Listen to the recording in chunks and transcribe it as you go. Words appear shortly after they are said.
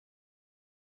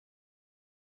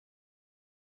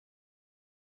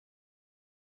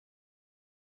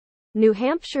New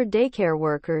Hampshire daycare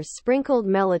workers sprinkled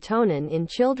melatonin in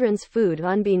children's food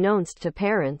unbeknownst to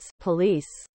parents, police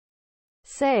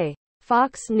say.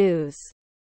 Fox News.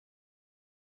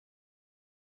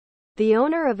 The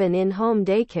owner of an in-home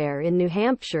daycare in New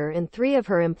Hampshire and 3 of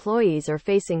her employees are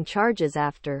facing charges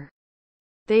after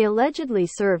they allegedly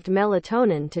served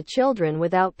melatonin to children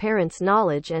without parents'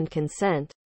 knowledge and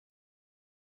consent.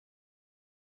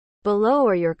 Below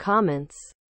are your comments.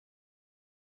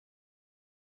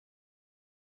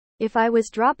 If I was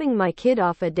dropping my kid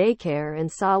off a daycare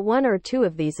and saw 1 or 2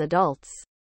 of these adults,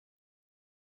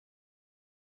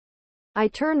 I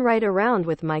turn right around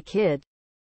with my kid.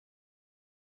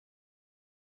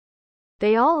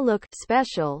 They all look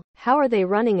special. How are they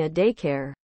running a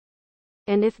daycare?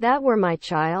 And if that were my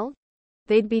child,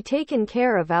 they'd be taken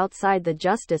care of outside the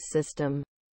justice system.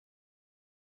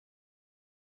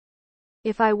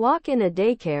 If I walk in a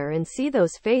daycare and see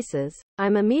those faces,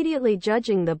 I'm immediately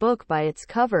judging the book by its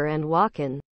cover and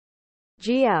walkin'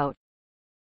 out.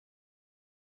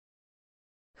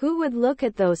 Who would look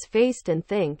at those faces and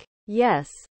think, yes,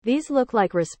 these look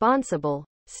like responsible,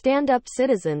 stand-up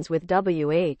citizens with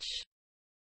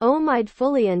I'd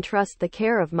fully entrust the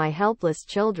care of my helpless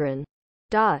children.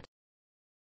 They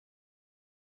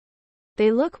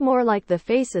look more like the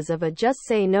faces of a Just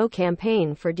Say No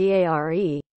campaign for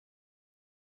DARE.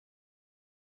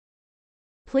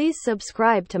 Please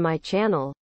subscribe to my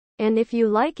channel. And if you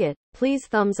like it, please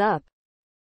thumbs up.